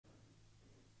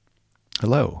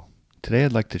Hello. Today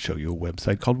I'd like to show you a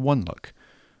website called OneLook.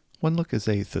 OneLook is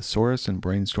a thesaurus and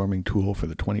brainstorming tool for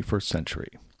the 21st century.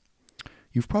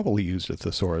 You've probably used a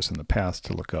thesaurus in the past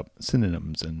to look up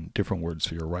synonyms and different words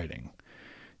for your writing.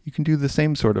 You can do the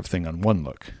same sort of thing on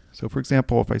OneLook. So for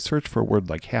example, if I search for a word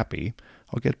like happy,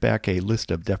 I'll get back a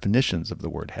list of definitions of the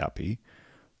word happy,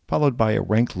 followed by a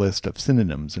ranked list of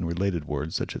synonyms and related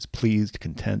words such as pleased,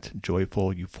 content,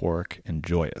 joyful, euphoric, and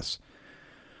joyous.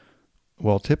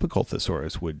 While typical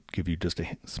thesaurus would give you just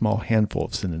a small handful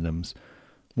of synonyms,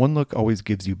 OneLook always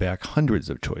gives you back hundreds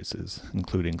of choices,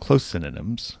 including close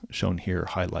synonyms, shown here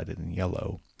highlighted in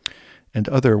yellow, and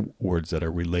other words that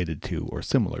are related to or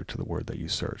similar to the word that you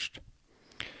searched.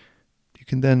 You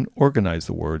can then organize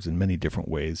the words in many different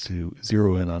ways to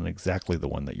zero in on exactly the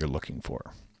one that you're looking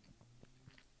for.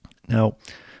 Now,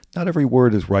 not every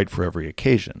word is right for every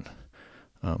occasion.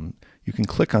 You can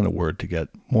click on a word to get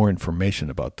more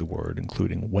information about the word,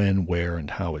 including when, where,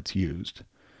 and how it's used.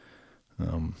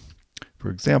 For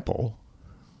example,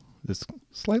 this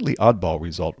slightly oddball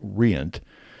result, rient,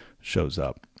 shows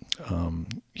up.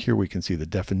 Here we can see the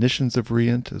definitions of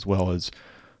rient, as well as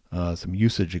some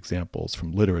usage examples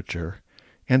from literature,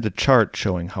 and a chart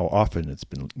showing how often it's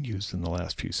been used in the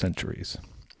last few centuries.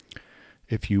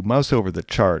 If you mouse over the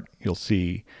chart, you'll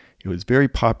see it was very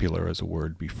popular as a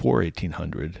word before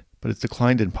 1800, but it's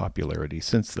declined in popularity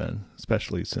since then,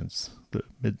 especially since the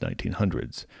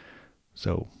mid-1900s.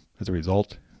 So, as a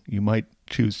result, you might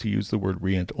choose to use the word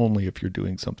rient only if you're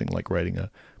doing something like writing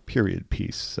a period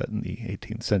piece set in the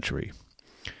 18th century.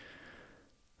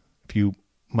 If you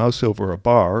mouse over a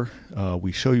bar,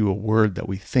 we show you a word that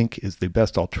we think is the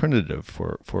best alternative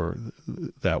for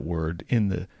that word in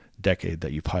the decade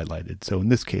that you've highlighted. So in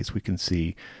this case, we can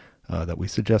see that we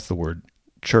suggest the word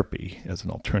chirpy as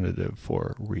an alternative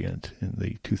for rient in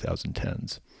the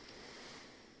 2010s.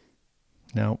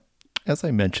 Now, as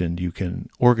I mentioned, you can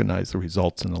organize the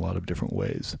results in a lot of different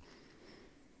ways.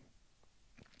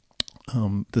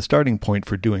 The starting point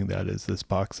for doing that is this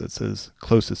box that says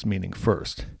closest meaning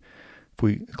first. If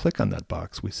we click on that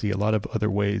box, we see a lot of other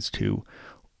ways to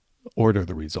order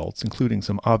the results, including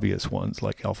some obvious ones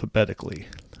like alphabetically.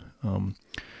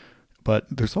 But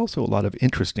there's also a lot of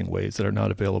interesting ways that are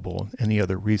not available in any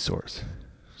other resource.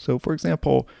 So for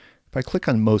example, if I click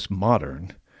on most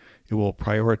modern, it will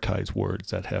prioritize words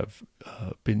that have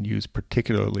been used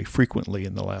particularly frequently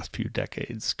in the last few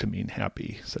decades to mean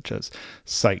happy, such as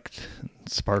psyched, and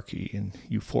sparky, and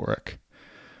euphoric.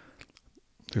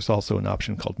 There's also an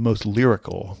option called most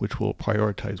lyrical, which will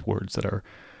prioritize words that are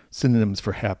synonyms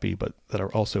for happy, but that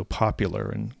are also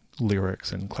popular in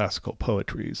lyrics and classical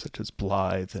poetry, such as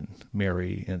blithe and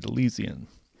merry and Elysian.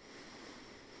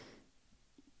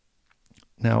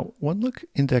 Now, OneLook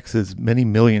indexes many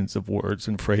millions of words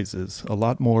and phrases, a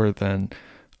lot more than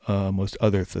most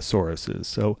other thesauruses.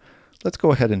 So let's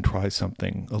go ahead and try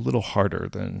something a little harder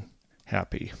than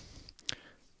happy.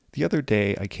 The other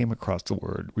day, I came across the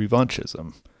word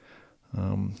revanchism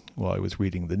while I was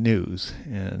reading the news,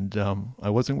 and I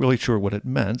wasn't really sure what it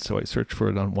meant, so I searched for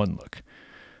it on OneLook.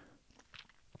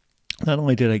 Not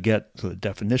only did I get the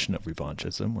definition of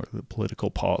revanchism, or the political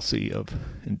policy of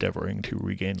endeavoring to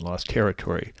regain lost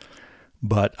territory,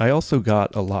 but I also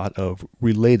got a lot of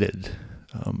related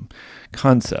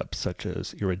concepts such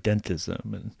as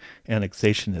irredentism and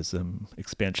annexationism,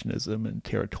 expansionism, and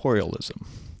territorialism.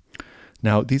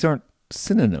 Now, these aren't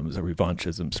synonyms of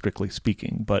revanchism, strictly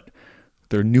speaking, but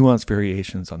they're nuanced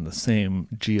variations on the same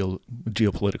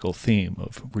geopolitical theme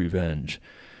of revenge.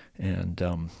 And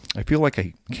I feel like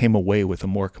I came away with a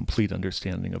more complete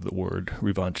understanding of the word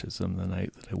revanchism than I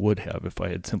would have if I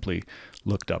had simply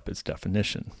looked up its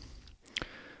definition.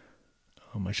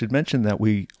 I should mention that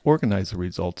we organize the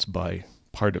results by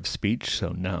part of speech, so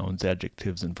nouns,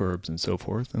 adjectives, and verbs, and so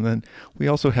forth. And then we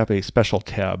also have a special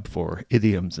tab for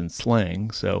idioms and slang,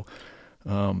 so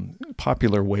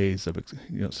popular ways of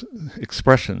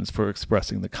expressions for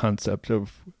expressing the concept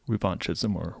of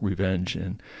revanchism or revenge.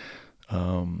 And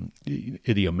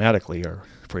idiomatically are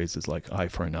phrases like eye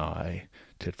for an eye,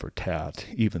 tit for tat,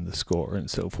 even the score, and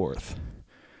so forth.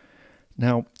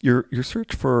 Now, your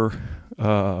search for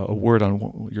a word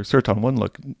on your search on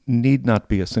OneLook need not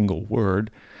be a single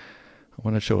word. I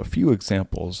want to show a few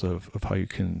examples of how you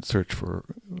can search for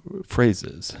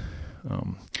phrases.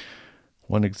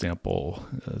 One example,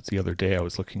 the other day I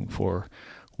was looking for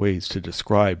ways to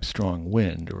describe strong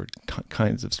wind or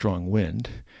kinds of strong wind.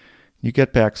 You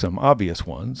get back some obvious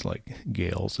ones like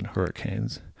gales and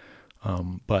hurricanes,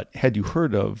 but had you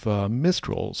heard of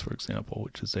mistrals, for example,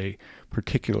 which is a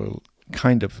particular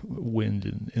kind of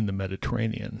wind in the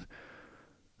Mediterranean,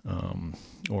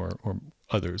 or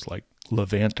others like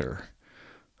levanter,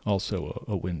 also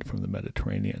a wind from the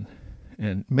Mediterranean,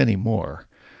 and many more.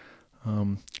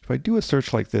 If I do a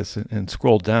search like this and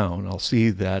scroll down, I'll see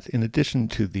that in addition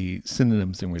to the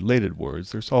synonyms and related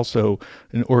words, there's also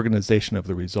an organization of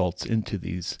the results into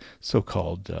these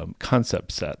so-called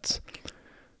concept sets.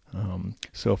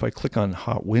 So if I click on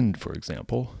hot wind, for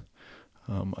example,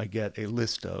 I get a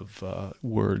list of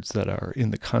words that are in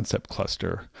the concept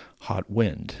cluster hot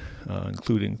wind,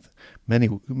 including many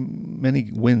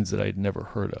winds that I'd never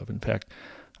heard of. In fact,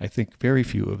 I think very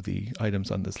few of the items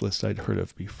on this list I'd heard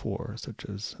of before, such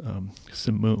as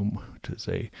simoom, which is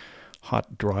a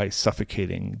hot, dry,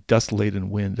 suffocating,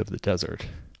 dust-laden wind of the desert.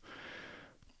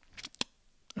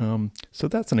 So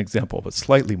that's an example of a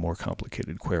slightly more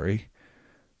complicated query.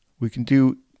 We can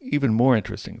do even more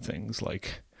interesting things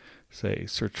like, say,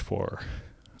 search for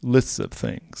lists of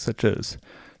things, such as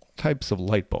types of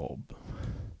light bulb.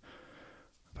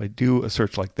 If I do a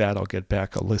search like that, I'll get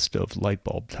back a list of light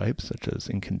bulb types, such as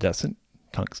incandescent,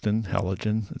 tungsten,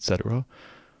 halogen, etc.,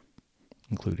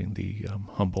 including the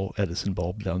humble Edison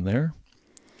bulb down there.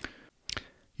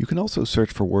 You can also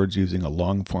search for words using a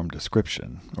long-form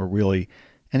description, or really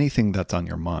anything that's on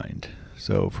your mind.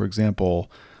 So, for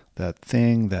example, that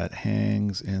thing that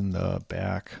hangs in the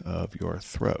back of your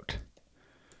throat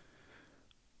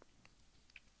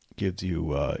gives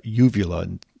you uvula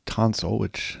and tonsil,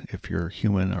 which, if you're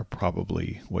human, are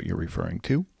probably what you're referring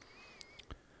to.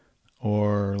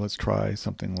 Or let's try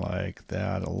something like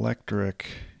that electric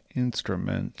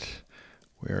instrument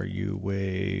where you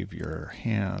wave your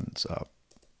hands up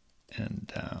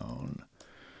and down,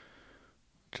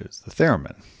 which is the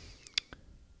theremin.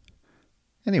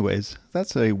 Anyways,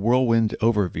 that's a whirlwind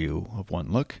overview of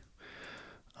OneLook.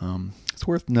 It's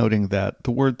worth noting that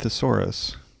the word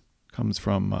thesaurus comes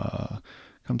from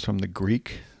the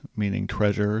Greek, meaning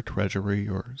treasure, treasury,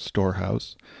 or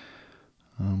storehouse.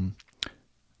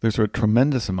 There's a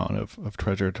tremendous amount of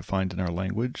treasure to find in our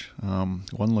language.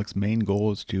 OneLook's main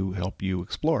goal is to help you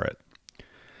explore it.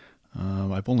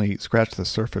 I've only scratched the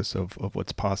surface of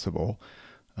what's possible.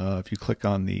 If you click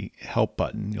on the Help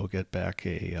button, you'll get back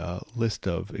a list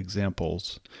of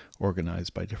examples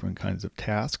organized by different kinds of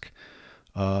tasks,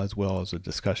 as well as a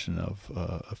discussion of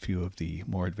a few of the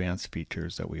more advanced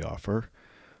features that we offer,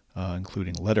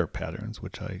 including letter patterns,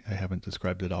 which I haven't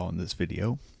described at all in this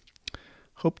video.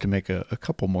 Hope to make a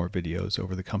couple more videos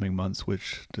over the coming months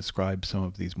which describe some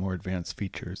of these more advanced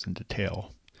features in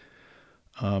detail.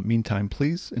 Meantime,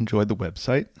 please enjoy the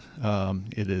website.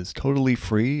 It is totally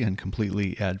free and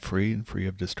completely ad-free and free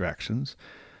of distractions.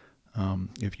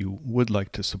 If you would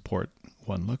like to support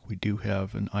OneLook, we do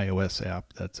have an iOS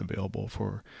app that's available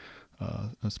for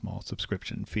a small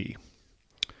subscription fee.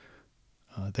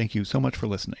 Thank you so much for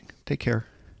listening. Take care.